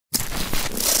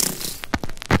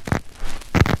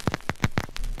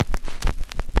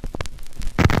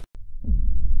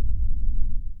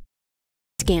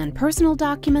Scan personal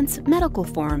documents, medical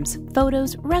forms,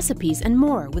 photos, recipes, and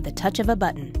more with the touch of a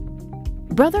button.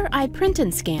 Brother iPrint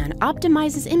and Scan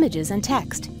optimizes images and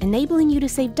text, enabling you to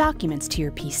save documents to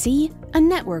your PC, a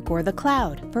network, or the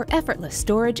cloud for effortless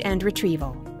storage and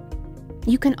retrieval.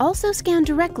 You can also scan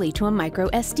directly to a micro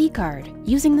SD card,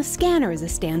 using the scanner as a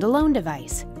standalone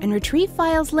device, and retrieve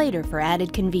files later for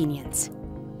added convenience.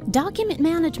 Document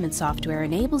management software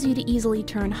enables you to easily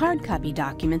turn hard copy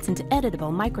documents into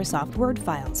editable Microsoft Word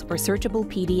files or searchable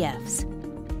PDFs.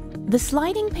 The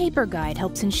sliding paper guide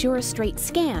helps ensure a straight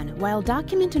scan, while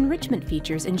document enrichment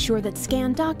features ensure that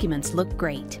scanned documents look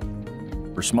great.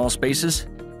 For small spaces,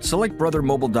 select Brother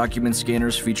mobile document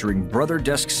scanners featuring Brother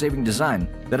desk-saving design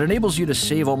that enables you to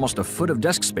save almost a foot of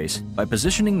desk space by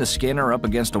positioning the scanner up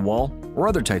against a wall or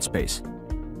other tight space.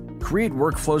 Create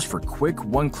workflows for quick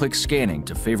one-click scanning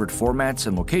to favorite formats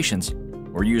and locations,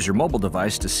 or use your mobile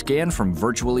device to scan from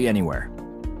virtually anywhere.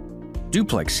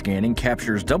 Duplex scanning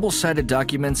captures double-sided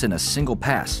documents in a single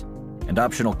pass, and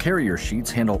optional carrier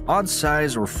sheets handle odd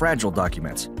size or fragile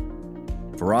documents.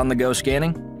 For on-the-go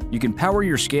scanning, you can power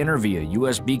your scanner via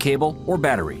USB cable or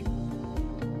battery.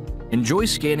 Enjoy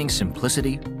scanning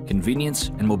simplicity, convenience,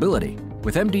 and mobility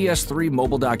with MDS3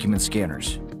 mobile document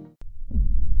scanners.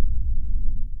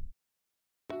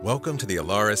 Welcome to the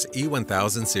Alaris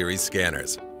E1000 series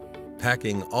scanners,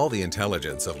 packing all the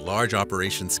intelligence of large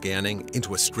operation scanning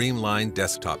into a streamlined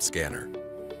desktop scanner.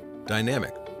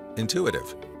 Dynamic,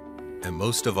 intuitive, and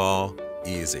most of all,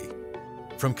 easy.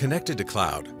 From connected to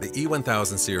cloud, the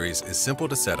E1000 series is simple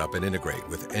to set up and integrate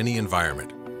with any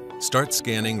environment. Start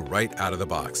scanning right out of the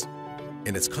box.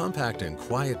 And its compact and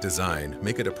quiet design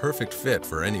make it a perfect fit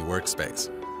for any workspace.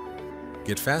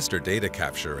 Get faster data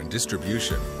capture and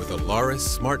distribution with Alaris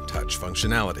Smart Touch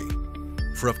functionality.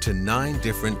 For up to 9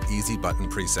 different easy button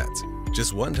presets,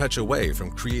 just one touch away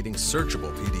from creating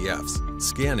searchable PDFs,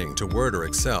 scanning to Word or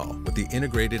Excel with the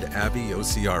integrated Abby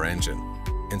OCR engine,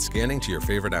 and scanning to your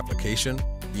favorite application,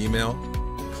 email,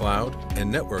 cloud,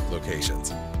 and network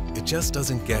locations. It just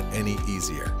doesn't get any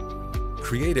easier.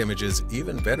 Create images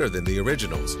even better than the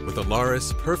originals with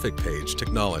Alaris Perfect Page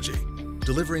technology,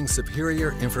 delivering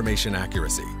superior information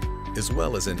accuracy, as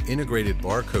well as an integrated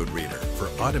barcode reader for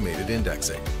automated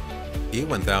indexing.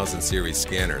 E1000 series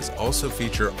scanners also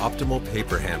feature optimal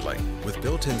paper handling with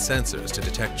built-in sensors to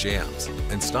detect jams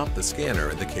and stop the scanner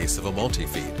in the case of a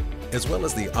multi-feed, as well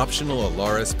as the optional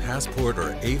Alaris Passport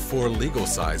or A4 legal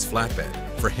size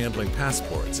flatbed for handling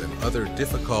passports and other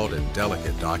difficult and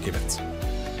delicate documents.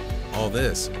 All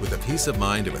this with a peace of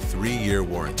mind of a 3-year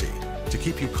warranty to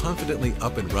keep you confidently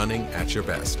up and running at your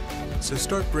best. So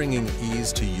start bringing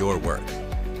ease to your work,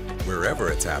 wherever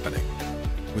it's happening,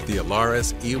 with the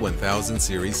Alaris E1000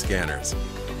 series scanners.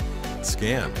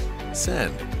 Scan,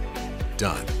 send,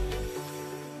 done.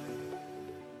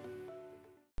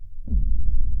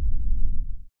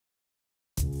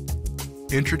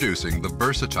 Introducing the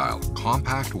versatile,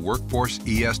 compact Workforce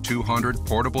ES200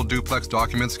 portable duplex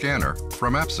document scanner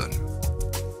from Epson.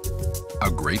 A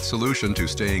great solution to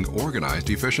staying organized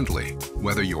efficiently,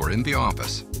 whether you're in the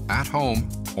office, at home,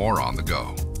 or on the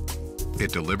go.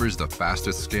 It delivers the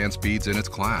fastest scan speeds in its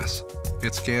class.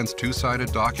 It scans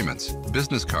two-sided documents,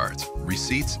 business cards,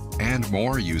 receipts, and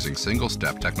more using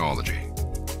single-step technology.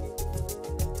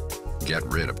 Get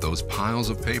rid of those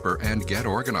piles of paper and get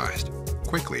organized.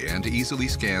 Quickly and easily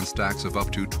scan stacks of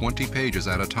up to 20 pages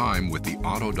at a time with the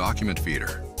Auto Document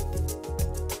Feeder.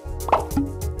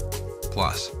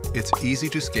 Plus, it's easy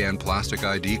to scan plastic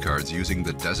ID cards using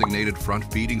the designated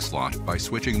front feeding slot by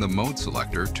switching the mode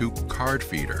selector to Card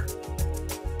Feeder.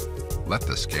 Let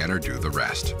the scanner do the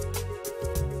rest.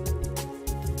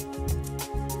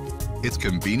 It's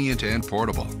convenient and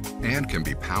portable, and can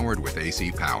be powered with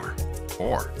AC power,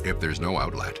 or, if there's no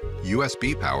outlet,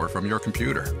 USB power from your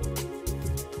computer.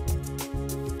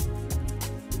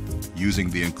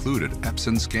 Using the included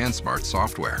Epson ScanSmart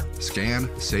software, scan,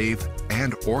 save,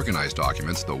 and organize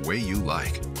documents the way you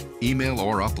like. Email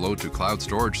or upload to cloud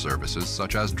storage services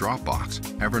such as Dropbox,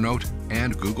 Evernote,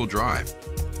 and Google Drive.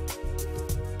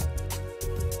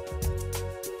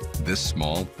 This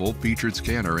small, full-featured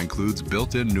scanner includes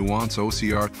built-in Nuance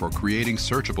OCR for creating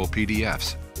searchable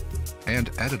PDFs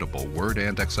and editable Word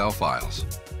and Excel files.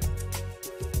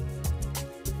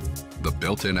 The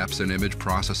built-in Epson image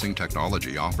processing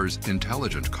technology offers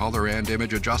intelligent color and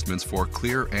image adjustments for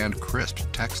clear and crisp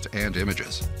text and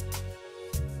images.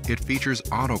 It features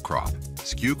auto crop,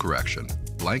 skew correction,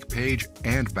 blank page,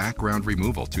 and background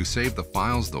removal to save the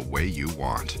files the way you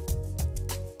want.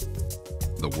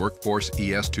 The Workforce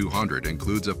ES200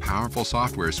 includes a powerful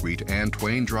software suite and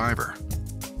Twain driver.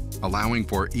 allowing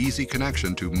for easy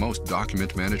connection to most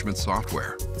document management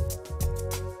software.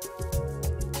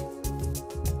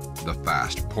 The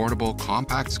fast, portable,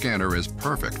 compact scanner is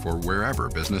perfect for wherever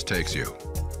business takes you.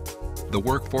 The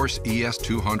Workforce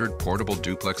ES200 Portable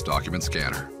Duplex Document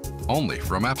Scanner, only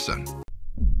from Epson.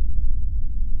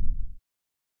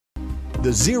 The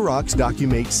Xerox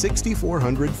Documate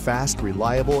 6400 fast,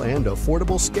 reliable, and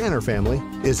affordable scanner family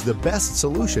is the best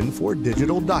solution for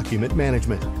digital document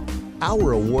management.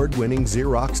 Our award-winning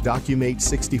Xerox Documate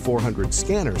 6400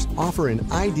 scanners offer an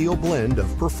ideal blend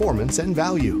of performance and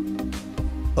value.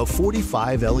 A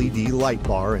 45 LED light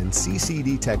bar and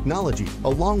CCD technology,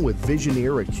 along with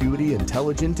Visioneer Acuity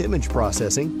Intelligent Image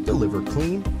Processing, deliver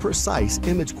clean, precise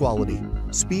image quality.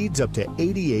 Speeds up to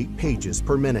 88 pages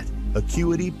per minute.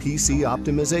 Acuity PC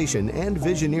optimization and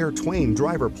Visioneer Twain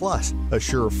Driver Plus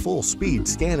assure full speed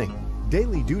scanning.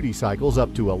 Daily duty cycles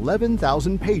up to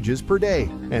 11,000 pages per day,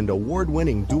 and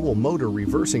award-winning dual motor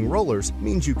reversing rollers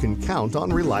means you can count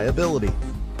on reliability.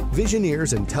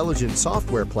 Visioneer's intelligent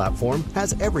software platform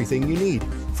has everything you need,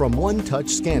 from one-touch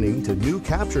scanning to new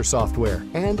capture software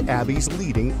and Abby's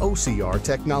leading OCR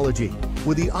technology.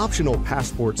 With the optional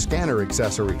passport scanner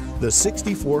accessory, the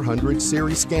 6400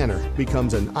 series scanner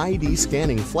becomes an ID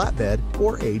scanning flatbed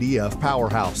or ADF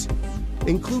powerhouse.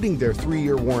 Including their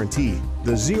 3-year warranty,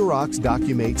 the Xerox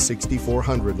Documate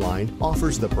 6400 line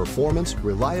offers the performance,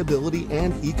 reliability,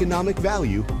 and economic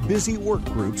value busy work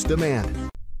groups demand.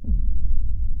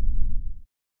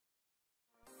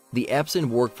 The Epson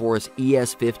Workforce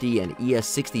ES50 and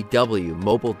ES60W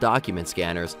mobile document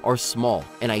scanners are small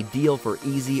and ideal for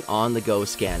easy on-the-go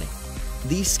scanning.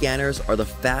 These scanners are the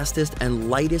fastest and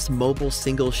lightest mobile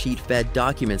single-sheet fed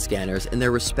document scanners in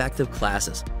their respective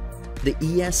classes. The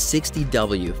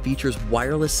ES60W features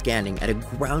wireless scanning at a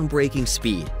groundbreaking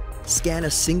speed. Scan a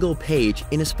single page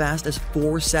in as fast as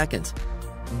 4 seconds.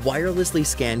 Wirelessly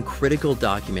scan critical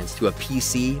documents to a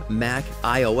PC, Mac,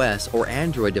 iOS, or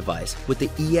Android device with the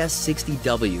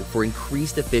ES60W for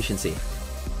increased efficiency.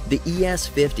 The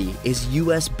ES50 is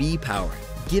USB powered,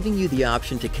 giving you the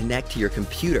option to connect to your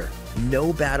computer.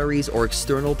 No batteries or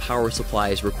external power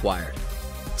supplies required.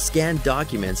 Scan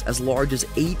documents as large as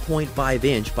 8.5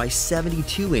 inch by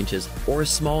 72 inches or as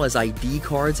small as ID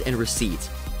cards and receipts.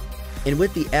 And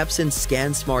with the Epson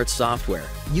ScanSmart software,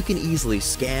 you can easily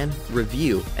scan,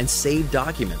 review, and save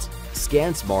documents.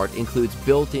 ScanSmart includes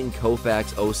built-in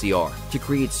Kofax OCR to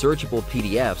create searchable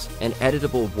PDFs and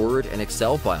editable Word and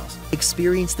Excel files.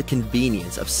 Experience the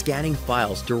convenience of scanning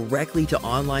files directly to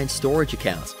online storage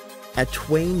accounts. A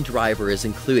Twain driver is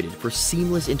included for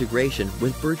seamless integration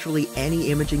with virtually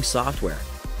any imaging software.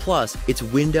 Plus, it's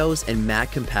Windows and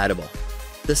Mac compatible.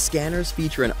 The scanners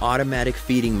feature an automatic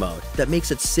feeding mode that makes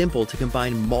it simple to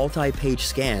combine multi-page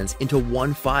scans into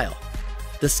one file.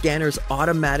 The scanners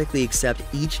automatically accept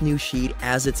each new sheet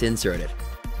as it's inserted.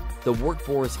 The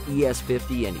Workforce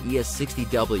ES50 and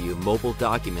ES60W mobile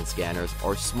document scanners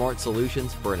are smart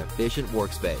solutions for an efficient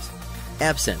workspace.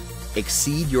 Epson,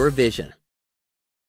 exceed your vision.